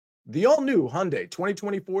The all-new Hyundai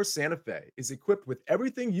 2024 Santa Fe is equipped with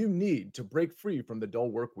everything you need to break free from the dull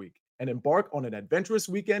work week and embark on an adventurous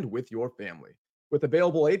weekend with your family. With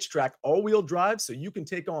available H-Track all-wheel drive so you can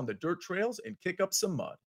take on the dirt trails and kick up some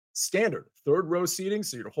mud. Standard third-row seating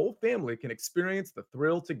so your whole family can experience the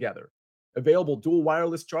thrill together. Available dual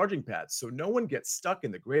wireless charging pads so no one gets stuck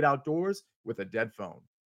in the great outdoors with a dead phone.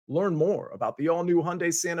 Learn more about the all-new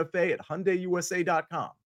Hyundai Santa Fe at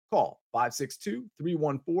HyundaiUSA.com. Call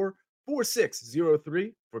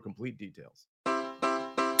 562-314-4603 for complete details.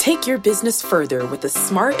 Take your business further with the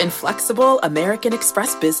smart and flexible American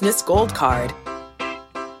Express Business Gold Card.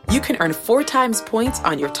 You can earn 4 times points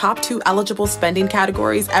on your top 2 eligible spending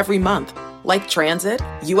categories every month, like transit,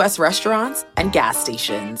 U.S. restaurants, and gas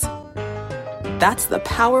stations. That's the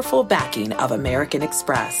powerful backing of American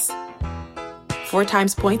Express. 4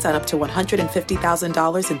 times points on up to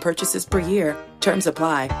 $150,000 in purchases per year. Terms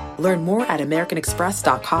apply. Learn more at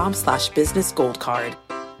americanexpress.com/business gold card.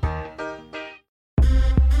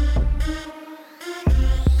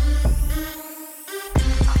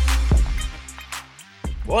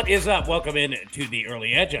 What is up? Welcome in to The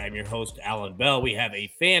Early Edge. I'm your host, Alan Bell. We have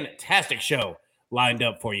a fantastic show lined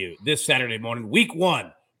up for you this Saturday morning. Week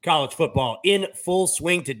 1, college football in full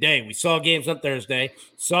swing today. We saw games on Thursday,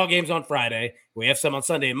 saw games on Friday. We have some on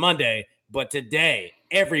Sunday and Monday. But today,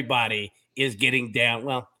 everybody is getting down.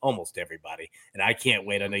 Well, almost everybody. And I can't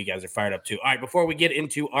wait. I know you guys are fired up too. All right, before we get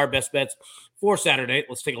into our best bets for Saturday,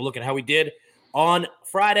 let's take a look at how we did on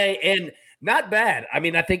Friday. And not bad. I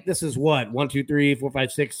mean, I think this is what? 1, 2, 3, 4,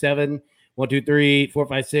 5, 6, 7. 1, 2, 3, 4,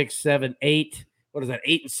 5, 6, 7, 8. What is that?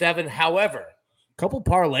 8 and 7. However, a couple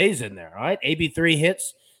parlays in there. All right. AB3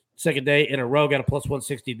 hits. Second day in a row. Got a plus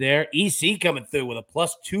 160 there. EC coming through with a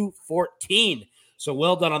plus 214. So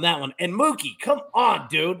well done on that one. And Mookie, come on,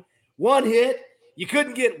 dude. 1 hit. You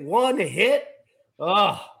couldn't get 1 hit?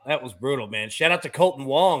 Oh, that was brutal, man. Shout out to Colton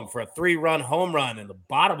Wong for a 3-run home run in the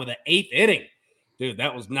bottom of the 8th inning. Dude,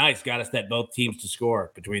 that was nice. Got us that both teams to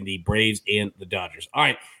score between the Braves and the Dodgers. All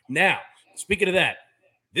right, now, speaking of that,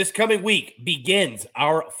 this coming week begins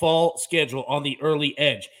our fall schedule on the Early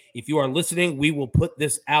Edge. If you are listening, we will put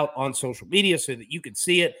this out on social media so that you can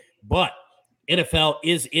see it. But NFL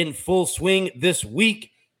is in full swing this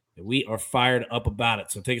week, and we are fired up about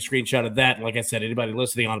it. So take a screenshot of that. And like I said, anybody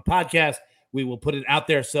listening on a podcast, we will put it out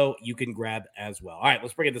there so you can grab as well. All right,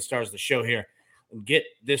 let's bring in the stars of the show here and get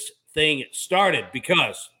this thing started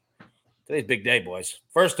because today's a big day, boys.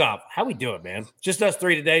 First off, how we doing, man? Just us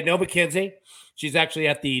 3 today. No Mackenzie. She's actually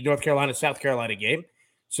at the North Carolina-South Carolina game.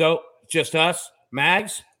 So just us.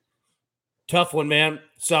 Mags, tough one, man.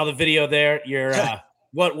 Saw the video there. You're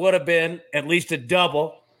what would have been at least a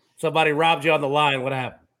double. Somebody robbed you on the line. What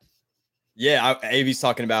happened? Yeah, AB's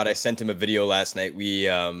talking about I sent him a video last night. We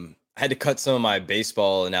had to cut some of my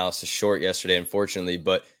baseball analysis short yesterday, unfortunately,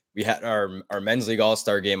 but we had our men's league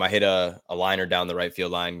all-star game. I hit a liner down the right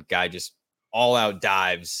field line. Guy just all out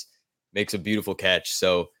dives, makes a beautiful catch.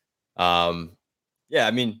 So, yeah,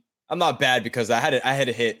 I mean, I'm not bad because I had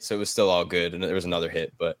a hit, so it was still all good. And there was another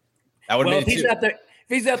hit, but that would have made it too. If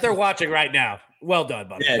he's out there watching right now, well done,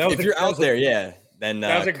 buddy. Yeah, if you're out there, yeah, then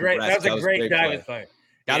that was a great diving fight.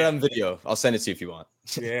 Got it on video. I'll send it to you if you want.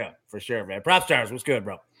 Yeah, for sure, man. Prop stars, what's good,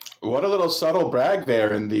 bro? What a little subtle brag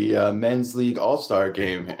there in the men's league all-star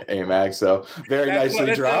game, AMAG. So very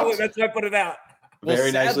nicely dropped. That's why I put it out.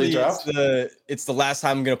 Very nicely dropped. It's the last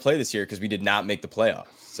time I'm going to play this year because we did not make the playoffs.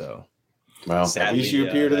 So, well, sadly, at least you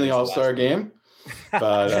appeared in the all-star game.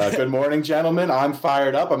 But good morning, gentlemen. I'm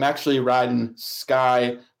fired up. I'm actually riding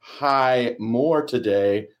sky high more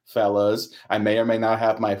today, fellas. I may or may not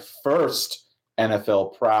have my first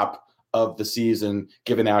NFL prop of the season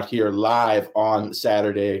given out here live on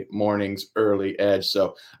Saturday morning's Early Edge.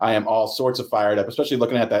 So I am all sorts of fired up, especially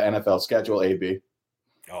looking at that NFL schedule, AB.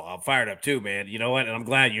 Oh, I'm fired up too, man. You know what? And I'm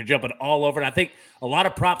glad you're jumping all over it. I think a lot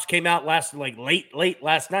of props came out late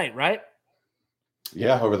last night, right?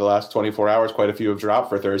 Yeah, over the last 24 hours, quite a few have dropped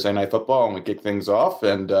for Thursday Night Football, and we kick things off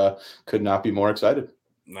and could not be more excited.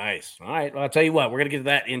 Nice. All right. Well, I'll tell you what, we're going to get to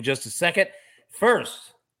that in just a second.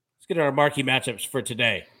 First, let's get our marquee matchups for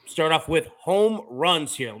today. Start off with home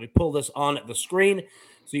runs here. Let me pull this on the screen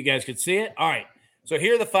so you guys can see it. All right. So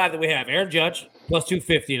here are the 5 that we have. Aaron Judge, plus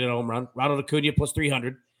 250 in a home run. Ronald Acuna, plus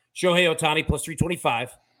 300. Shohei Ohtani, plus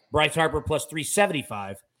 325. Bryce Harper, plus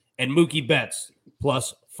 375. And Mookie Betts,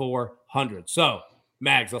 plus 400. So,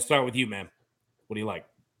 Mags, I'll start with you, man. What do you like?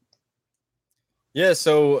 Yeah,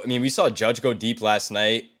 so, I mean, we saw Judge go deep last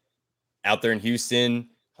night out there in Houston.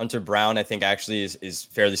 Hunter Brown, I think, actually is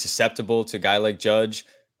fairly susceptible to a guy like Judge.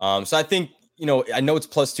 So I think, I know it's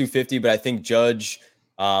plus 250, but I think Judge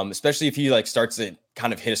Especially if he like starts to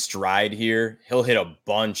kind of hit a stride here. He'll hit a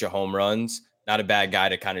bunch of home runs. Not a bad guy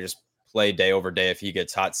to kind of just play day over day if he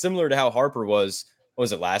gets hot. Similar to how Harper was, what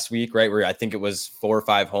was it, last week, right? Where I think it was 4 or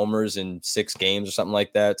 5 homers in 6 games or something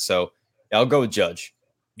like that. So yeah, I'll go with Judge.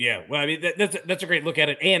 Yeah, well, I mean, that's a great look at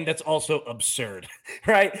it, and that's also absurd,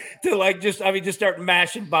 right? To like just start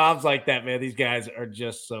mashing bombs like that, man. These guys are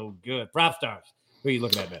just so good. Prop stars. Who are you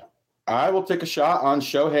looking at, man? I will take a shot on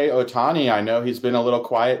Shohei Ohtani. I know he's been a little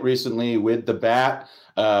quiet recently with the bat,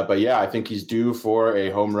 but yeah, I think he's due for a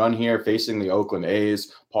home run here facing the Oakland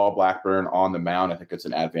A's. Paul Blackburn on the mound. I think it's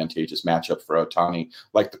an advantageous matchup for Ohtani,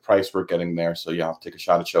 like the price we're getting there. So yeah, I'll take a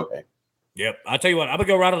shot at Shohei. Yep, I'll tell you what. I'm gonna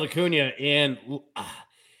go Ronald Acuna, and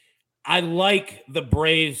I like the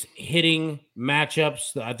Braves hitting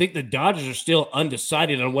matchups. I think the Dodgers are still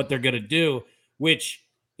undecided on what they're going to do, which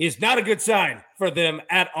is not a good sign for them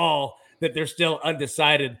at all, that they're still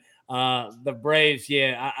undecided. The Braves,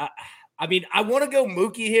 yeah. I mean, I want to go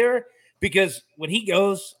Mookie here because when he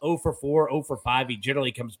goes 0 for 4, 0 for 5, he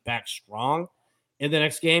generally comes back strong in the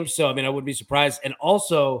next game. So, I mean, I wouldn't be surprised. And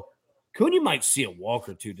also, Acuna might see a walk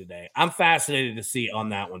or two today. I'm fascinated to see on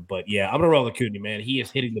that one. But, yeah, I'm going to roll Acuna, man. He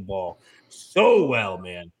is hitting the ball so well,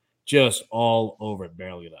 man. Just all over it,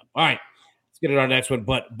 barreling it up. All right, let's get to our next one.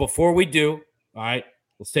 But before we do, all right,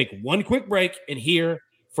 let's take one quick break and hear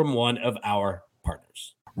from one of our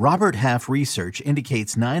partners. Robert Half research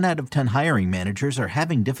indicates 9 out of 10 hiring managers are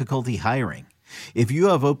having difficulty hiring. If you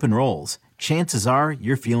have open roles, chances are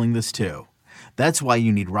you're feeling this too. That's why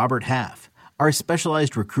you need Robert Half. Our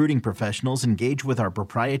specialized recruiting professionals engage with our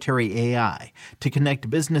proprietary AI to connect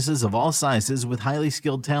businesses of all sizes with highly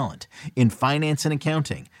skilled talent in finance and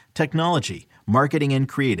accounting, technology, marketing and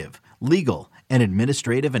creative, legal, and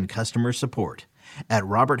administrative and customer support. At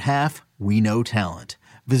Robert Half, we know talent.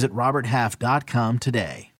 Visit roberthalf.com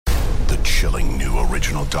today. The chilling new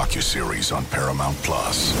original docuseries on Paramount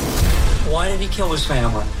Plus. Why did he kill his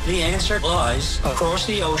family? The answer lies across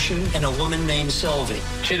the ocean in a woman named Sylvie.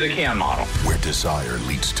 She's a can model. Where desire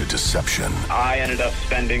leads to deception. I ended up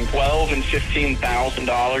spending $12,000 and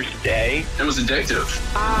 $15,000 a day. It was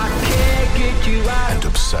addictive. I can't get you out. And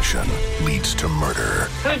obsession leads to murder.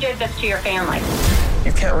 Who did this to your family?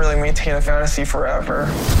 You can't really maintain a fantasy forever.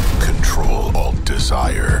 Control Alt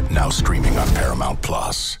Desire. Now streaming on Paramount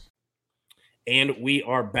Plus. And we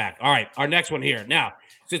are back. All right, our next one here. Now,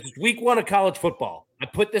 since it's week 1 of college football, I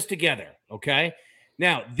put this together, okay?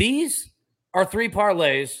 Now, these are 3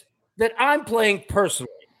 parlays that I'm playing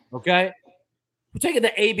personally, okay? We're taking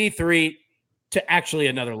the AB3 to actually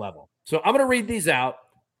another level. So I'm going to read these out,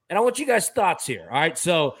 and I want you guys' thoughts here, all right?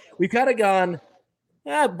 So we've kind of gone,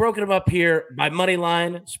 broken them up here by money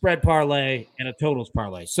line, spread parlay, and a totals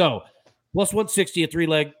parlay. So plus 160, a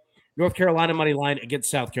 3-leg. North Carolina money line against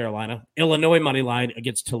South Carolina. Illinois money line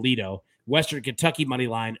against Toledo. Western Kentucky money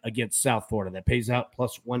line against South Florida. That pays out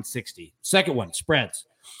plus 160. Second one, spreads.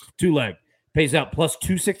 2-leg. Pays out plus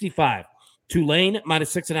 265. Tulane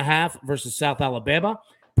minus 6.5 versus South Alabama.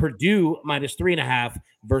 Purdue minus 3.5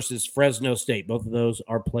 versus Fresno State. Both of those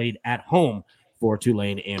are played at home for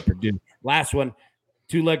Tulane and Purdue. Last one,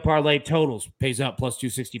 2-leg parlay totals. Pays out plus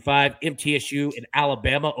 265. MTSU and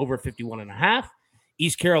Alabama over 51.5.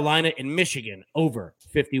 East Carolina and Michigan over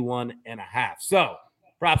 51.5. So,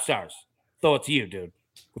 prop stars, throw it to you, dude.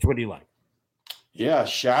 Which one do you like? Yeah,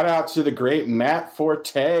 shout out to the great Matt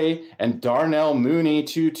Forte and Darnell Mooney,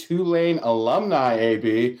 2 Tulane alumni,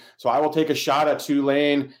 AB. So I will take a shot at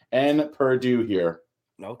Tulane and Purdue here.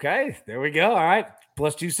 Okay, there we go. All right,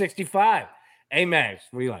 plus 265. Hey, Max,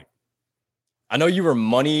 what do you like? I know you were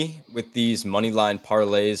money with these money line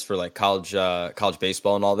parlays for like college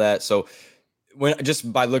baseball and all that. So when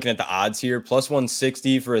just by looking at the odds here, plus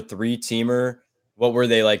 160 for a 3-teamer, what were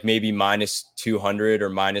they, like maybe minus 200 or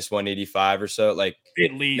minus 185 or so? Like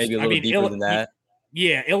at least maybe a little deeper than that.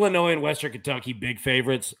 Yeah, Illinois and Western Kentucky, big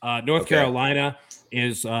favorites. North Carolina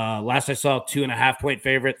is last I saw 2.5-point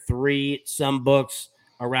favorite. 3 some books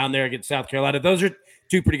around there against South Carolina. Those are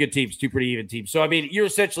 2 pretty good teams, 2 pretty even teams. So I mean, you're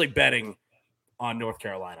essentially betting on North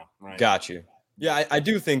Carolina, right? Got you. Yeah, I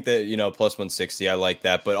do think that, plus 160, I like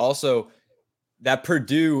that. But also that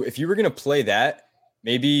Purdue, if you were going to play that,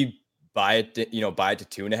 maybe buy it to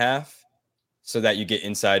 2.5 so that you get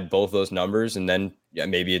inside both those numbers. And then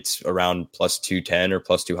maybe it's around plus 210 or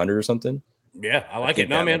plus 200 or something. Yeah, I like it.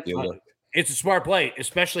 No, man, it's a smart play,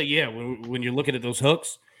 especially, when you're looking at those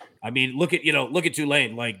hooks. I mean, look at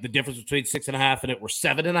Tulane, like the difference between 6.5 and it were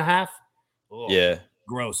 7.5. Oh, yeah.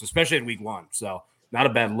 Gross, especially in week 1. So not a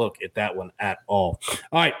bad look at that one at all.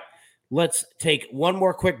 All right, let's take one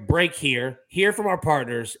more quick break here, hear from our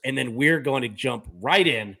partners, and then we're going to jump right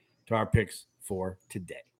in to our picks for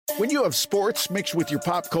today. When you have sports mixed with your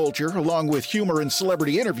pop culture, along with humor and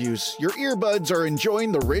celebrity interviews, your earbuds are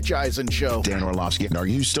enjoying The Rich Eisen Show. Dan Orlovsky, are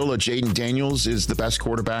you still a Jaden Daniels is the best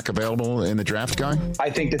quarterback available in the draft guy? I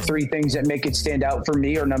think the three things that make it stand out for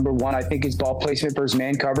me are, number one, I think his ball placement versus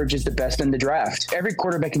man coverage is the best in the draft. Every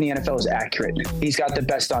quarterback in the NFL is accurate. He's got the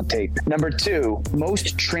best on tape. Number two,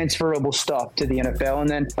 most transferable stuff to the NFL. And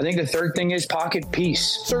then I think the third thing is pocket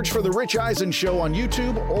peace. Search for The Rich Eisen Show on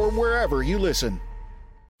YouTube or wherever you listen.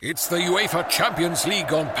 It's the UEFA Champions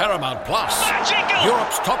League on Paramount Plus.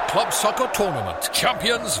 Europe's top club soccer tournament.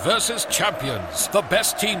 Champions versus champions. The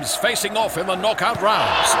best teams facing off in the knockout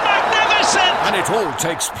rounds. Magnificent! And it all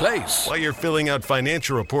takes place while you're filling out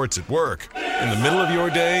financial reports at work, in the middle of your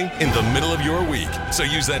day, in the middle of your week. So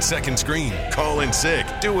use that second screen. Call in sick.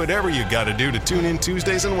 Do whatever you got to do to tune in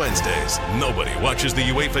Tuesdays and Wednesdays. Nobody watches the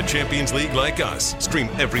UEFA Champions League like us. Stream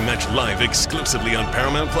every match live exclusively on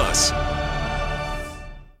Paramount Plus.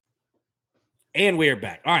 And we are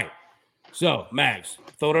back. All right. So, Mags,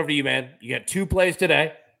 throw it over to you, man. You got 2 plays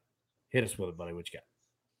today. Hit us with it, buddy. What you got?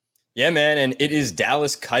 Yeah, man. And it is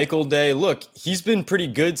Dallas Keuchel Day. Look, he's been pretty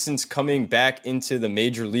good since coming back into the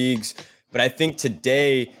major leagues. But I think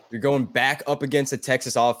today you're going back up against the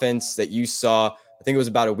Texas offense that you saw, I think it was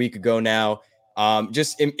about a week ago now.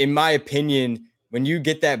 Just in my opinion, when you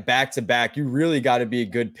get that back-to-back, you really got to be a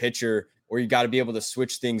good pitcher or you got to be able to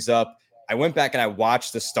switch things up. I went back and I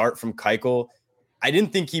watched the start from Keuchel. I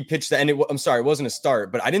didn't think he pitched that, and it wasn't a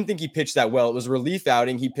start, but I didn't think he pitched that well. It was a relief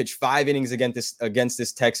outing. He pitched 5 innings against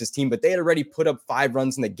this Texas team, but they had already put up 5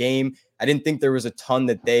 runs in the game. I didn't think there was a ton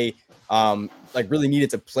that they really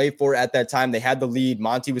needed to play for at that time. They had the lead.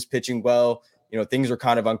 Monty was pitching well. Things were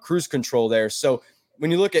kind of on cruise control there. So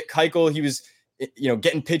when you look at Keuchel, he was,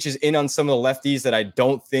 getting pitches in on some of the lefties that I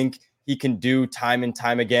don't think he can do time and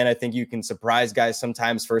time again. I think you can surprise guys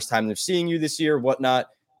sometimes, first time they're seeing you this year, whatnot.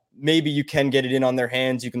 Maybe you can get it in on their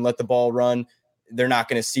hands. You can let the ball run. They're not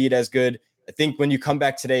going to see it as good. I think when you come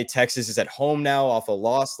back today, Texas is at home now off a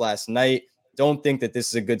loss last night. Don't think that this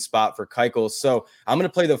is a good spot for Keuchel. So I'm going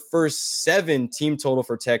to play the first 7 team total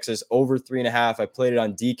for Texas over 3.5. I played it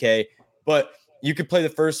on DK, but you could play the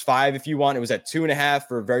first 5 if you want. It was at 2.5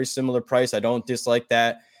 for a very similar price. I don't dislike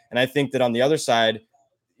that. And I think that on the other side,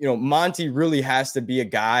 Monty really has to be a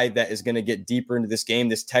guy that is going to get deeper into this game.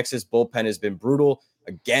 This Texas bullpen has been brutal.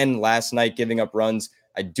 Again, last night, giving up runs.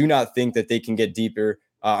 I do not think that they can get deeper.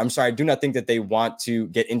 I do not think that they want to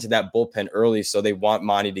get into that bullpen early, so they want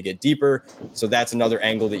Monty to get deeper. So that's another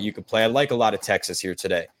angle that you could play. I like a lot of Texas here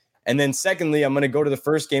today. And then secondly, I'm going to go to the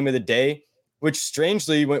first game of the day, which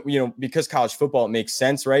strangely, because college football, it makes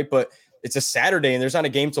sense, right? But it's a Saturday, and there's not a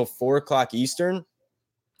game till 4 o'clock Eastern.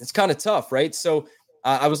 It's kind of tough, right? So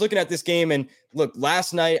I was looking at this game, and look,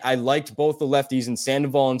 last night I liked both the lefties and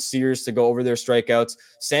Sandoval and Sears to go over their strikeouts.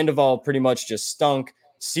 Sandoval pretty much just stunk.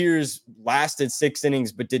 Sears lasted 6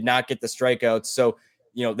 innings, but did not get the strikeouts. So,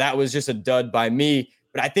 that was just a dud by me.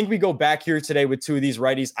 But I think we go back here today with 2 of these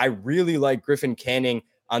righties. I really like Griffin Canning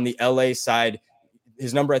on the LA side.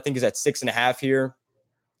 His number, I think, is at 6.5 here.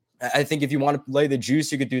 I think if you want to play the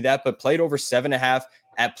juice, you could do that, but play it over 7.5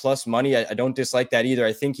 at plus money. I don't dislike that either.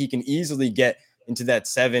 I think he can easily get into that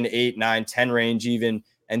 7, 8, 9, 10 range even.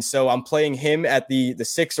 And so I'm playing him at the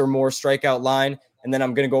 6 or more strikeout line. And then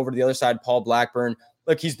I'm going to go over to the other side, Paul Blackburn.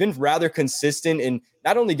 Look, he's been rather consistent in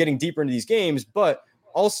not only getting deeper into these games, but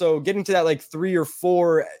also getting to that 3 or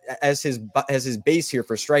 4 as his base here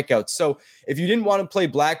for strikeouts. So if you didn't want to play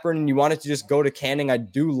Blackburn and you wanted to just go to Canning, I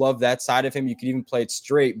do love that side of him. You could even play it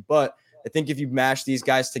straight. But I think if you mash these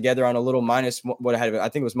guys together on a little minus, I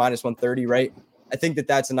think it was minus 130, right? I think that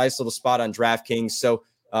that's a nice little spot on DraftKings. So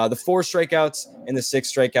the 4 strikeouts and the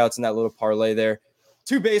 6 strikeouts in that little parlay there.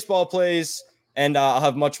 2 baseball plays, and I'll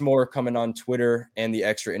have much more coming on Twitter and the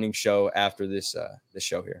Extra Innings Show after this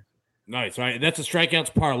show here. Nice. All right. That's a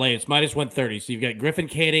strikeouts parlay. It's minus 130. So you've got Griffin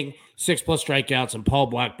Canning, 6+ strikeouts, and Paul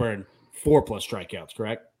Blackburn, 4+ strikeouts,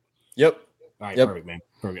 correct? Yep. All right. Yep. Perfect, man.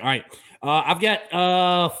 Perfect. All right. I've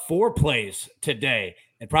got 4 plays today.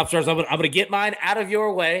 And Prop Stars, I'm going to get mine out of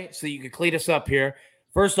your way so you can clean us up here.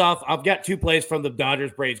 First off, I've got 2 plays from the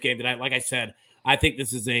Dodgers-Braves game tonight. Like I said, I think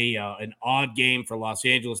this is an odd game for Los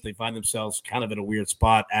Angeles. They find themselves kind of in a weird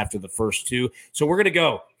spot after the first 2. So we're going to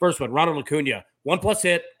go. First one, Ronald Acuna, 1+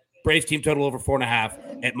 hit. Braves team total over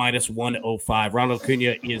 4.5 at minus 105. Ronald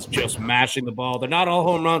Acuna is just mashing the ball. They're not all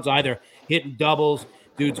home runs either. Hitting doubles.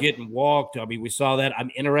 Dude's getting walked. I mean, we saw that.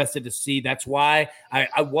 I'm interested to see. That's why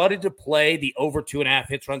I wanted to play the over 2.5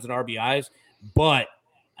 hits, runs, and RBIs, but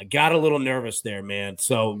I got a little nervous there, man.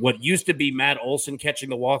 So what used to be Matt Olson catching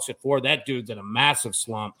the walks at 4, that dude's in a massive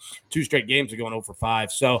slump. 2 straight games are going 0 for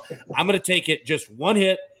 5. So I'm going to take it just one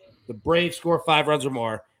hit. The Braves score 5 runs or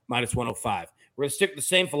more, minus 105. We're going to stick with the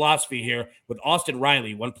same philosophy here with Austin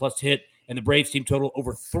Riley, 1+ hit, and the Braves team total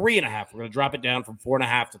over 3.5. We're going to drop it down from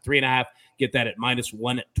 4.5 to 3.5. Get that at minus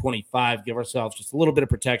 125. Give ourselves just a little bit of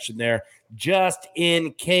protection there, just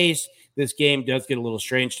in case this game does get a little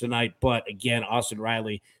strange tonight. But again, Austin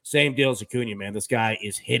Riley, same deal as Acuna, man. This guy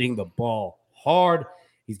is hitting the ball hard.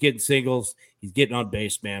 He's getting singles. He's getting on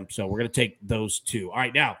base, man. So we're going to take those 2. All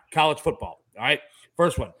right, now college football. All right,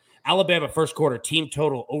 first one. Alabama first quarter team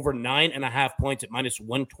total over 9.5 points at minus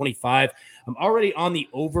 125. I'm already on the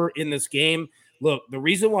over in this game. Look, the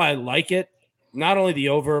reason why I like it, not only the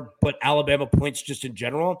over, but Alabama points just in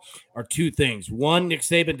general, are 2 things. One, Nick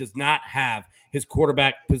Saban does not have his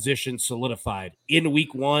quarterback position solidified. In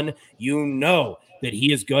week 1, you know that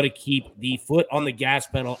he is going to keep the foot on the gas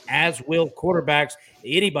pedal, as will quarterbacks,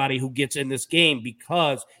 anybody who gets in this game,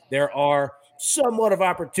 because there are somewhat of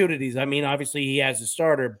opportunities. I mean, obviously he has a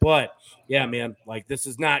starter, but yeah, man, like this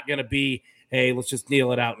is not going to be, hey, let's just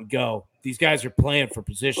kneel it out and go. These guys are playing for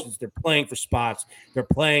positions. They're playing for spots. They're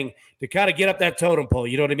playing to kind of get up that totem pole.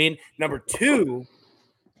 You know what I mean? Number 2,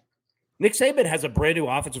 Nick Saban has a brand new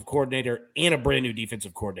offensive coordinator and a brand new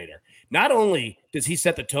defensive coordinator. Not only does he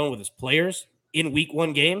set the tone with his players in week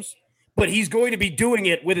 1 games, but he's going to be doing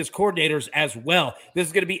it with his coordinators as well. This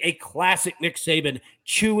is going to be a classic Nick Saban,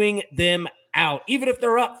 chewing them out. Even if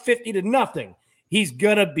they're up 50-0, he's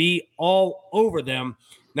going to be all over them.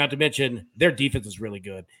 Not to mention their defense is really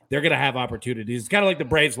good. They're going to have opportunities. It's kind of like the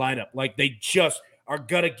Braves lineup. Like they just are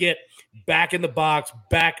going to get back in the box,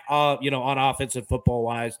 back on offensive football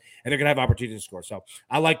wise, and they're going to have opportunities to score. So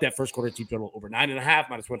I like that first quarter team total over 9.5,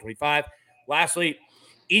 minus 125. Lastly,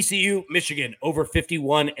 ECU, Michigan, over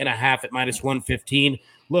 51.5 at minus 115.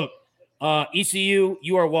 Look, ECU,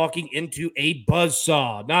 you are walking into a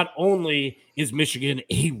buzzsaw. Not only is Michigan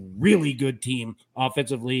a really good team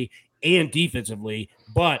offensively and defensively,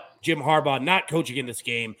 but Jim Harbaugh not coaching in this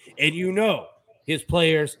game. And you know his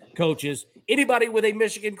players, coaches, anybody with a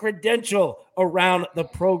Michigan credential around the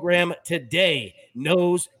program today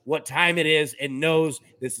knows what time it is and knows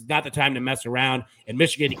this is not the time to mess around. And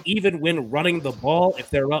Michigan, even when running the ball, if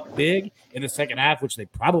they're up big in the second half, which they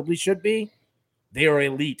probably should be, they are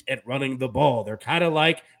elite at running the ball. They're kind of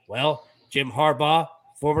like, well, Jim Harbaugh,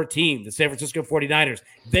 former team, the San Francisco 49ers.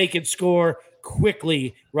 They can score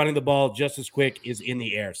quickly running the ball just as quick as in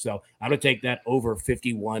the air. So I'm going to take that over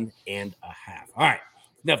 51.5. All right,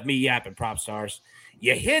 enough me yapping, prop stars.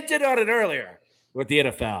 You hinted on it earlier with the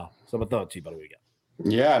NFL. So I'm thought to you about what we got.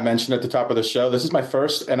 Yeah, I mentioned at the top of the show, this is my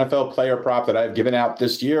first NFL player prop that I've given out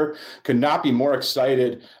this year. Could not be more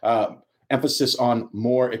excited. Emphasis on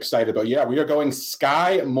more excited. But yeah, we are going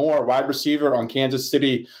Sky Moore, wide receiver on Kansas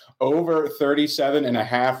City, over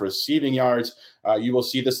 37.5 receiving yards. You will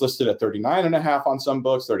see this listed at 39.5 on some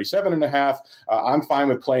books, 37.5. I'm fine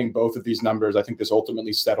with playing both of these numbers. I think this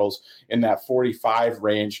ultimately settles in that 45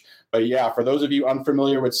 range. But yeah, for those of you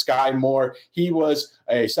unfamiliar with Sky Moore, he was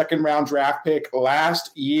a second-round draft pick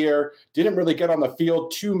last year. Didn't really get on the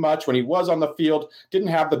field too much. When he was on the field, didn't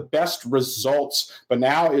have the best results, but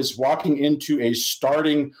now is walking into a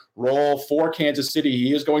starting role for Kansas City.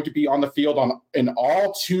 He is going to be on the field in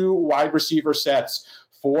all 2 wide receiver sets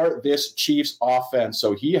for this Chiefs offense.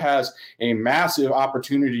 So he has a massive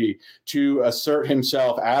opportunity to assert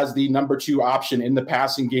himself as the number 2 option in the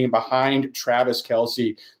passing game behind Travis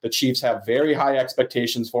Kelce. The Chiefs have very high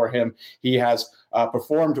expectations for him. He has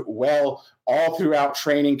performed well all throughout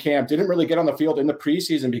training camp. Didn't really get on the field in the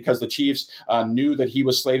preseason because the Chiefs knew that he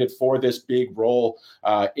was slated for this big role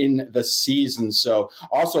in the season. So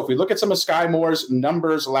also, if we look at some of Sky Moore's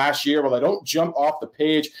numbers last year, well, they don't jump off the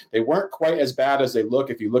page. They weren't quite as bad as they look.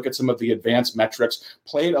 If you look at some of the advanced metrics,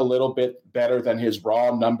 played a little bit better than his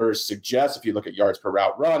raw numbers suggest if you look at yards per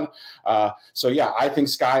route run. So yeah, I think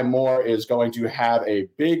Sky Moore is going to have a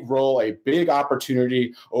big role, a big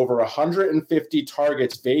opportunity. Over 150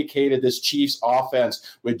 targets vacated this Chiefs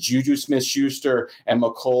offense with Juju Smith-Schuster and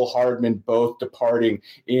Mecole Hardman both departing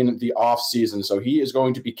in the offseason. So he is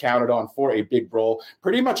going to be counted on for a big role.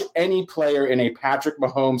 Pretty much any player in a Patrick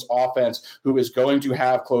Mahomes offense who is going to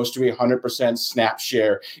have close to 100% snap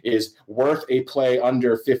share is worth a play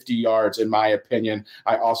under 50 yards, in my opinion.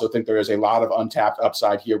 I also think there is a lot of untapped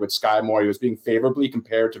upside here with Sky Moore. He was being favorably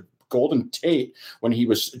compared to Golden Tate when he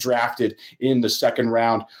was drafted in the second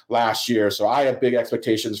round last year. So I have big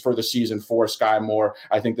expectations for the season for Sky Moore.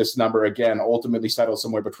 I think this number, again, ultimately settles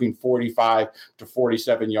somewhere between 45 to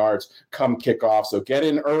 47 yards come kickoff. So get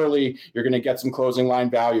in early. You're going to get some closing line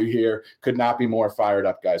value here. Could not be more fired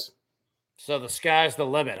up, guys. So the sky's the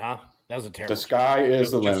limit, huh? That was a terrible. The sky is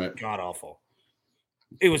the limit. God awful.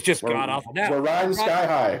 It was just god awful. Now, we're riding sky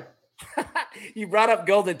high. You brought up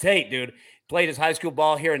Golden Tate, dude. Played his high school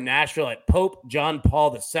ball here in Nashville at Pope John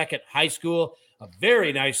Paul II High School, a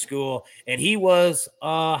very nice school. And he was,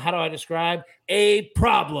 how do I describe? A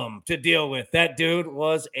problem to deal with. That dude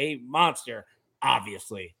was a monster,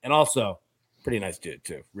 obviously. And also, pretty nice dude,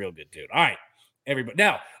 too. Real good dude. All right, everybody.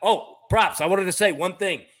 Now, props. I wanted to say one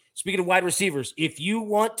thing. Speaking of wide receivers, if you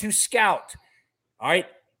want to scout, all right,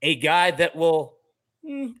 a guy that will,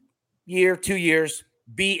 2 years,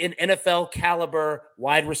 be an NFL caliber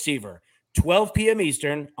wide receiver, 12 p.m.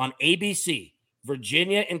 Eastern on ABC,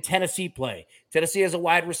 Virginia and Tennessee play. Tennessee has a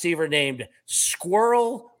wide receiver named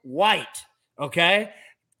Squirrel White, okay?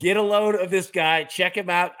 Get a load of this guy. Check him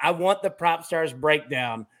out. I want the Prop Stars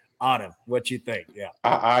breakdown on him. What you think? Yeah.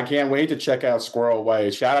 I can't wait to check out Squirrel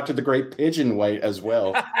White. Shout out to the great Pigeon White as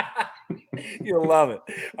well. You'll love it.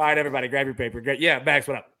 All right, everybody, grab your paper. Great. Yeah, Max,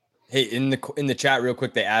 what up? Hey, in the chat real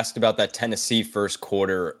quick, they asked about that Tennessee first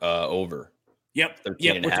quarter over. Yep.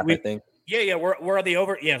 13 and a half, I think. Yeah, we're on the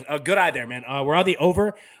over. Yeah, good eye there, man. We're on the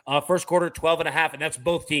over. First quarter, 12 and a half, and that's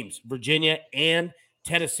both teams, Virginia and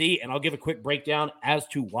Tennessee. And I'll give a quick breakdown as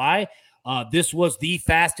to why. This was the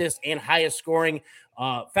fastest and highest scoring,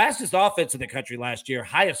 fastest offense in the country last year,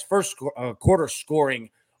 highest first quarter scoring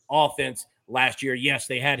offense last year. Yes,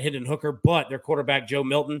 they had Hendon Hooker, but their quarterback, Joe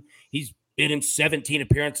Milton, he's been in 17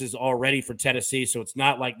 appearances already for Tennessee, so it's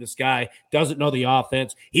not like this guy doesn't know the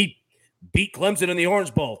offense. He beat Clemson in the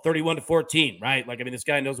Orange Bowl 31-14, right? Like, I mean, this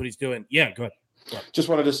guy knows what he's doing. Yeah, go ahead. Just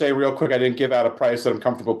wanted to say real quick, I didn't give out a price that I'm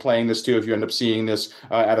comfortable playing this to if you end up seeing this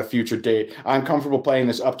at a future date. I'm comfortable playing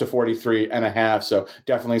this up to 43.5, so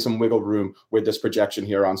definitely some wiggle room with this projection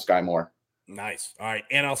here on Sky Moore. Nice. All right,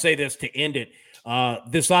 and I'll say this to end it.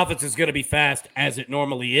 This offense is going to be fast as it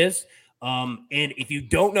normally is. And if you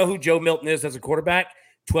don't know who Joe Milton is as a quarterback,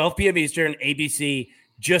 12 p.m. Eastern, ABC,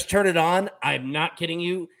 just turn it on. I'm not kidding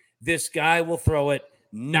you. This guy will throw it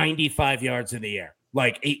 95 yards in the air.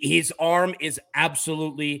 Like, his arm is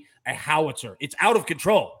absolutely a howitzer. It's out of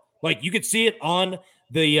control. Like, you could see it on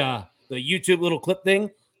the YouTube little clip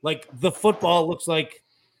thing. Like, the football looks like,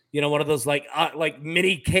 one of those like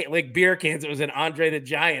mini beer cans that was in Andre the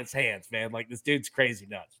Giant's hands, man. Like, this dude's crazy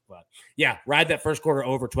nuts. But yeah, ride that first quarter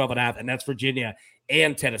over 12 and a half, and that's Virginia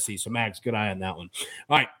and Tennessee. So Max, good eye on that one.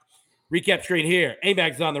 All right, recap screen here.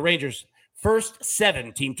 A-Max is on the Rangers. First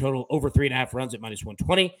 7 team total over 3.5 runs at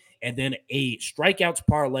 -120, and then a strikeouts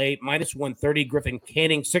parlay -130. Griffin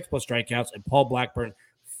Canning 6+ strikeouts, and Paul Blackburn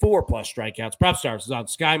 4+ strikeouts. Prop Stars is on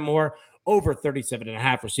Sky Moore over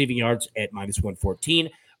 37.5 receiving yards at -114.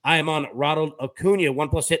 I am on Ronald Acuna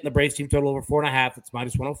 1+ hit in the Braves team total over 4.5. It's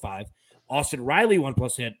 -105. Austin Riley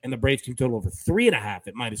 1+ hit and the Braves team total over 3.5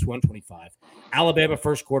 at -125. Alabama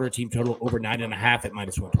first quarter team total over 9.5 at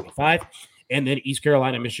 -125, and then East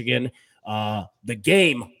Carolina, Michigan. The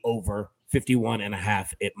game over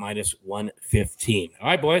 51.5 at -115. All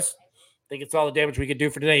right, boys. I think it's all the damage we could do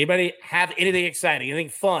for today. Anybody have anything exciting, anything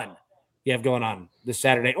fun you have going on this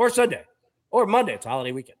Saturday or Sunday or Monday? It's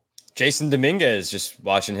holiday weekend. Jason Dominguez, just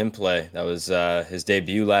watching him play. That was his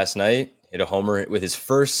debut last night. Hit a homer with his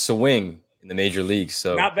first swing in the major leagues.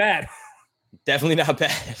 So not bad. Definitely not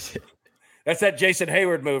bad. That's that Jason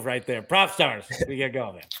Hayward move right there. Prop Stars. We get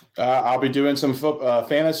going, man. I'll be doing some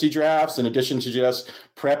fantasy drafts in addition to just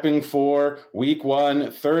prepping for week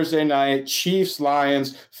 1, Thursday night,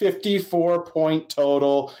 Chiefs-Lions, 54-point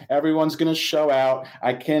total. Everyone's going to show out.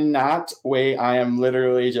 I cannot wait. I am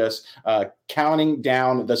literally just counting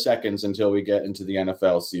down the seconds until we get into the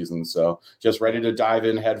NFL season. So just ready to dive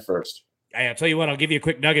in head first. I'll tell you what, I'll give you a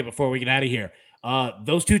quick nugget before we get out of here.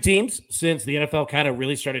 Those two teams, since the NFL kind of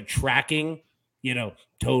really started tracking,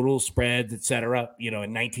 total spreads, et cetera,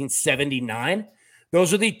 in 1979,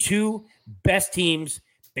 those are the two best teams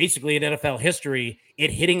basically in NFL history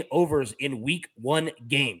at hitting overs in week 1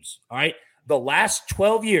 games. All right. The last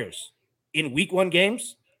 12 years in week 1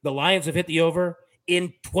 games, the Lions have hit the over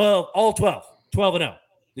in 12-0.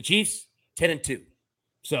 The Chiefs, 10-2.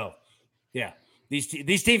 So yeah,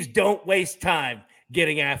 these teams don't waste time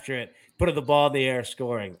getting after it. Putting the ball in the air,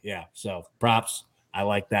 scoring. Yeah, so props. I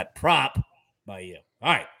like that prop by you.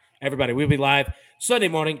 All right, everybody, we'll be live Sunday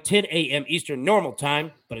morning, 10 a.m. Eastern normal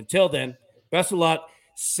time. But until then, best of luck.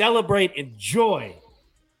 Celebrate, enjoy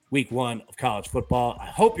week 1 of college football. I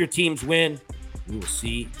hope your teams win. We will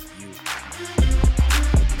see you.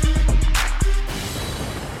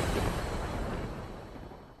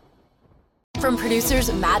 From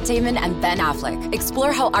producers Matt Damon and Ben Affleck,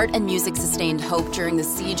 explore how art and music sustained hope during the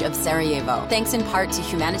siege of Sarajevo, thanks in part to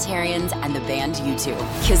humanitarians and the band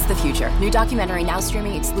U2. Kiss the Future. New documentary now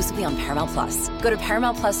streaming exclusively on Paramount+. Go to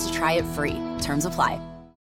Paramount+ to try it free. Terms apply.